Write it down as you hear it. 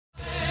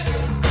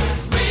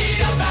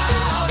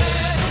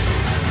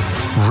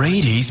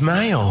Reedy's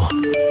Mail.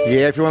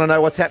 Yeah, if you want to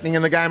know what's happening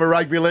in the game of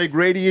rugby league,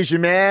 Reedy is your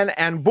man.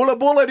 And bulla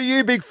bulla to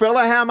you, big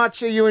fella. How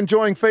much are you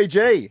enjoying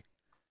Fiji?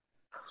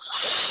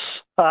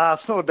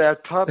 It's not a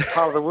bad part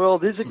of the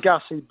world, is it,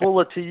 Gussie?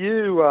 Bulla to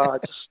you.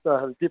 Just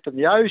had a dip in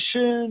the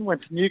ocean,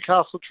 went to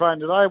Newcastle,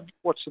 trained today,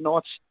 watched the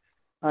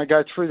Knights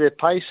go through their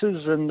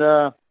paces, and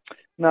no,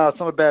 it's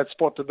not a bad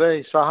spot to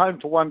be. So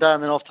home for one day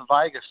and then off to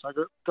Vegas.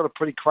 So got a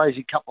pretty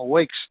crazy couple of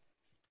weeks.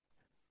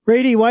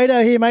 Reedy,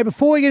 Wado here, mate.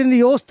 Before we get into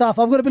your stuff,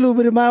 I've got a little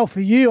bit of mail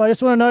for you. I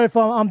just want to know if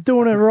I'm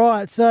doing it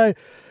right. So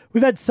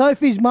we've had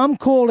Sophie's mum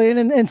call in,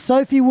 and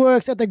Sophie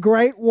works at the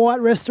Great White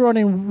Restaurant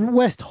in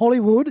West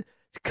Hollywood.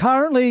 It's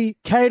currently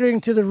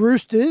catering to the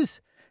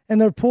Roosters,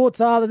 and the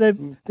reports are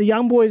that the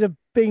young boys are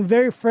being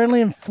very friendly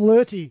and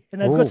flirty,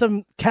 and they've got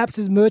some caps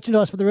as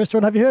merchandise for the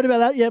restaurant. Have you heard about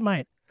that yet,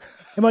 mate?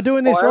 Am I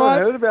doing this right? I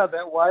haven't heard about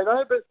that,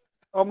 Wado, but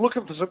I'm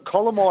looking for some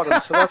column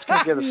items, so that's going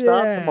to get a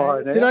start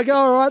tomorrow now. Did I go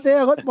all right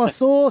there? I got my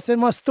source and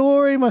my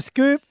story, my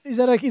scoop. Is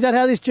that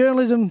how this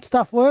journalism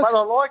stuff works? But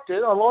I liked it.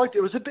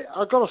 It was a bit,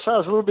 I've got to say, it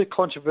was a little bit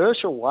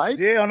controversial, Wade.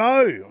 Yeah, I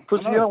know.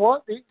 Because you know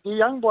what? The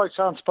young blokes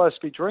aren't supposed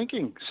to be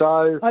drinking.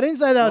 So I didn't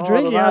say they were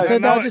drinking. I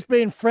said they were just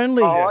being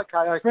friendly. Oh,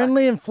 okay.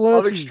 Friendly and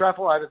flirty. I've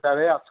extrapolated that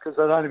out because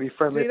they'd only be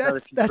friendly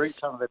if they drink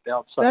some of their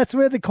belt. So. That's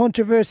where the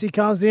controversy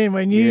comes in,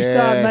 when you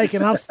start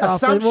making up stuff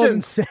that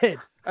wasn't said.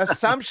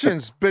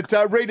 Assumptions. But,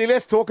 Reedy,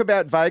 let's talk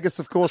about Vegas.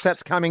 Of course,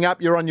 that's coming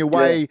up. You're on your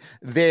way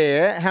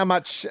there. How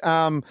much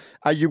are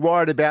you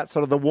worried about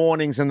sort of the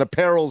warnings and the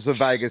perils of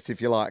Vegas, if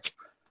you like?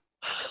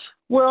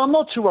 Well, I'm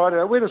not too worried.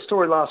 I read a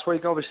story last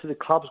week. Obviously, the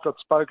clubs got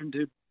spoken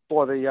to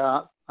by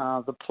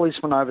the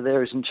policeman over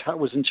there who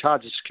was in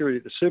charge of security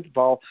at the Super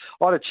Bowl.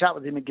 I had a chat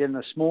with him again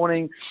this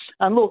morning.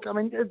 And look, I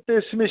mean,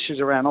 there's some issues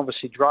around,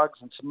 obviously, drugs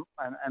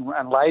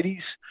and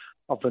ladies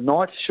of the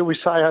night, shall we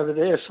say, over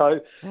there.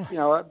 So,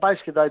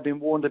 basically they've been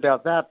warned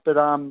about that. But,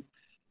 I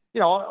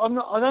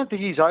don't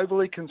think he's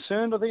overly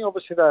concerned. I think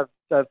obviously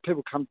they have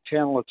people come to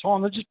town all the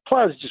time.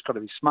 Players have just got to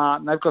be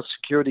smart, and they've got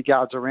security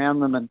guards around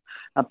them and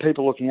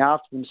people looking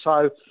after them.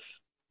 So,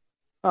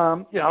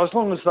 as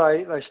long as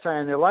they stay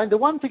in their lane. The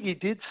one thing he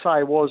did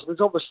say was, there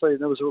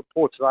was a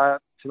report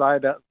today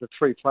about the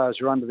 3 players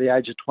who are under the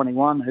age of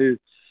 21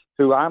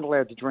 who aren't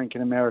allowed to drink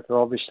in America,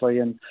 obviously.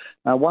 And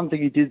one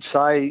thing he did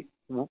say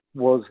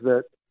was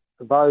that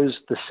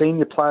the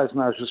senior players in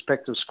those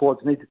respective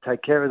squads need to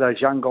take care of those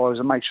young guys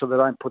and make sure they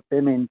don't put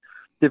them in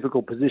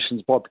difficult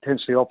positions by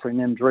potentially offering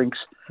them drinks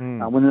when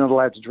they're not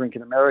allowed to drink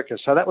in America.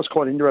 So that was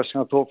quite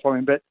interesting, I thought, for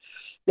him. But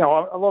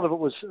a lot of it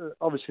was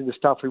obviously the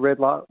stuff we read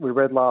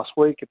last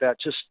week about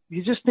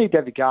you just need to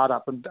have your guard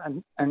up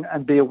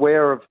and be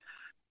aware of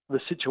the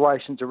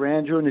situations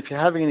around you. And if you're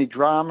having any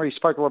drama, he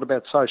spoke a lot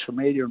about social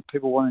media and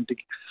people wanting to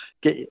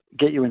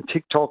get you in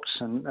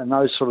TikToks and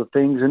those sort of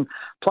things. And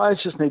players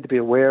just need to be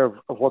aware of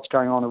what's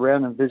going on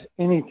around them. If there's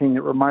anything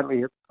that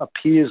remotely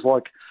appears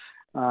like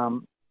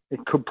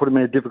it could put them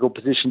in a difficult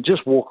position,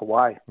 just walk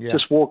away. Yeah.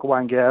 Just walk away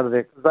and get out of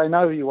there. They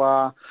know who you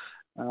are.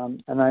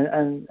 And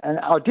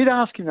I did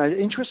ask him,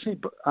 interestingly,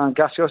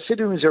 Gussie, I said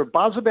to him, is there a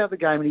buzz about the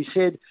game? And he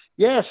said,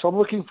 yes, I'm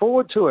looking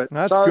forward to it.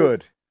 That's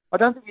good. I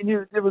don't think he knew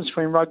the difference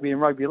between rugby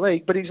and rugby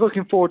league, but he's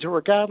looking forward to it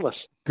regardless.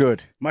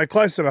 Good. Mate,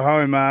 closer to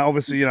home,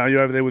 obviously, you're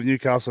over there with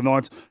Newcastle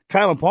Knights.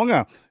 Kalen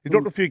Ponga, he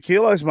dropped a few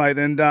kilos, mate,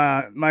 and,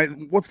 mate,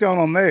 what's going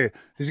on there?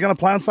 Is he going to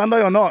play on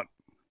Sunday or not?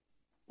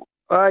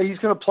 He's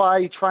going to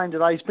play. He trained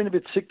today. He's been a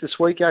bit sick this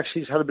week,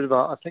 actually. He's had a bit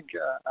of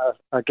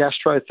a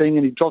gastro thing,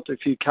 and he dropped a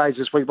few Ks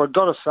this week. But I've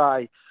got to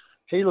say,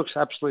 he looks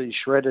absolutely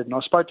shredded, and I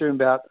spoke to him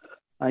about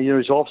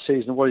his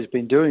off-season and what he's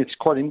been doing. It's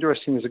quite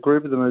interesting. There's a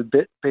group of them who've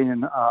been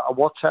in a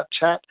WhatsApp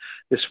chat.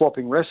 They're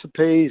swapping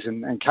recipes,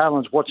 and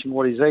Caelan's watching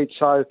what he's eats.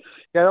 So,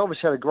 he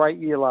obviously had a great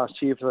year last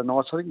year for the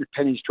Knights. I think the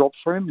pennies dropped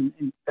for him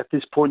at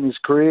this point in his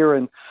career,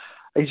 and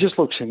he just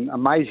looks in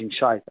amazing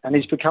shape. And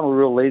he's become a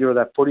real leader of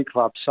that footy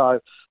club.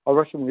 So, I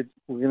reckon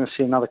we're going to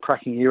see another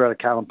cracking year out of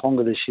Kalen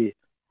Ponga this year.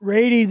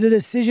 Reedy, the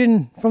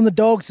decision from the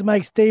Dogs to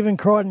make Stephen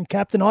Crichton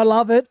captain, I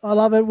love it.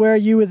 Where are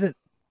you with it?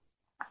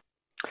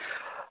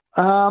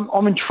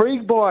 I'm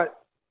intrigued by it,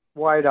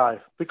 Wado,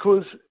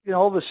 because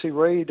obviously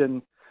Reid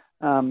and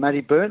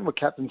Matty Burton were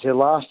captains there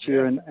last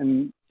year, and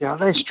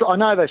I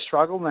know they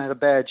struggled and they had a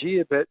bad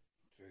year, but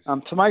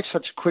to make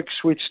such a quick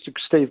switch to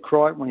Steve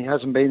Crichton when he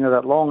hasn't been there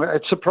that long,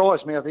 it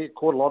surprised me. I think it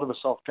caught a lot of us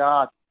off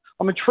guard.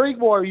 I'm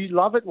intrigued why you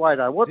love it,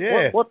 Wado.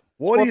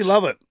 Why do you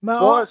love it?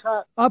 Mate,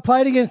 I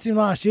played against him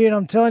last year, and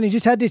I'm telling you, he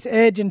just had this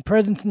edge and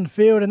presence in the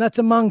field, and that's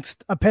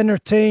amongst a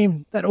Penrith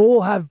team that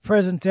all have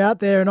presence out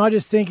there, and I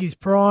just think he's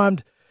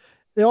primed.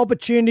 The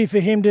opportunity for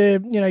him to,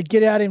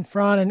 get out in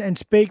front and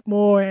speak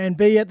more and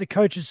be at the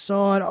coach's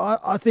side,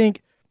 I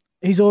think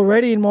he's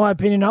already, in my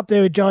opinion, up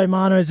there with Joey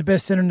Mano as the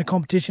best centre in the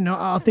competition.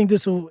 I think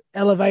this will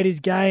elevate his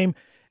game,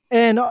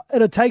 and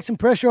it'll take some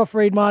pressure off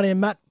Reid Marty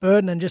and Matt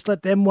Burton and just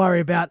let them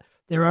worry about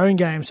their own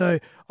game. So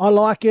I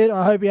like it.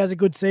 I hope he has a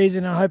good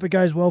season, and I hope it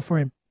goes well for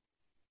him.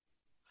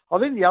 I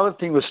think the other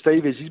thing with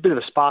Steve is he's a bit of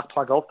a spark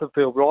plug off the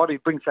field, right? He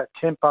brings that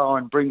tempo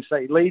and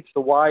he leads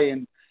the way,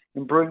 and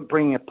in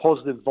bringing a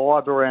positive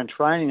vibe around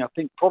training. I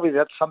think probably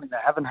that's something they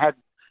haven't had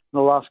in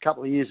the last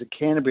couple of years at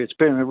Canterbury. It's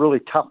been a really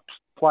tough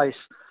place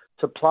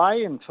to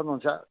play, and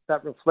sometimes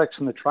that reflects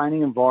in the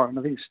training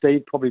environment. I think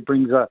Steve probably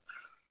brings a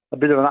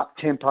bit of an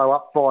up-tempo,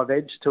 up-vibe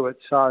edge to it.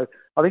 So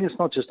I think it's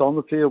not just on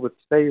the field with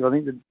Steve. I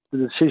think the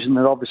decision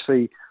that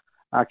obviously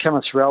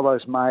Cameron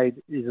Ciraldo's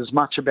made is as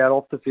much about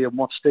off the field and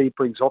what Steve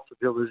brings off the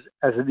field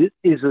as it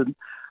is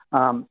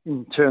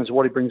in terms of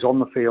what he brings on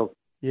the field.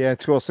 Yeah, of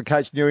course, the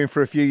coach knew him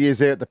for a few years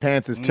there at the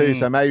Panthers too,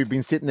 so maybe he's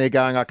been sitting there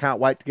going, I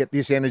can't wait to get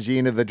this energy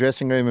into the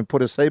dressing room and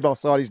put a C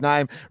beside his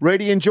name.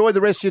 Reedy, enjoy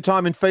the rest of your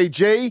time in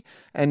Fiji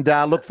and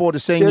look forward to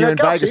seeing you in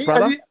Vegas,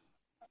 brother.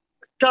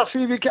 Gussie,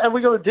 are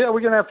we going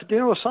to have for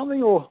dinner or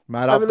something? Or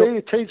mate, over there,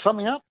 you teed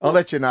something up? I'll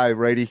let you know,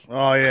 Reedy.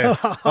 Oh, yeah.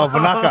 Oh,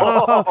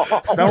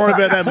 Vanaka. Don't worry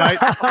about that, mate.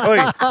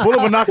 Oi, pull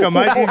a Vanaka,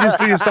 mate. You just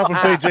do your stuff in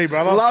Fiji,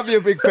 brother. Love you,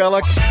 big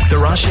fella. The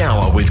Rush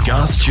Hour with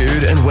Gus,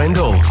 Jude and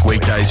Wendell.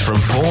 Weekdays from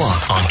 4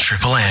 on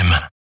Triple M.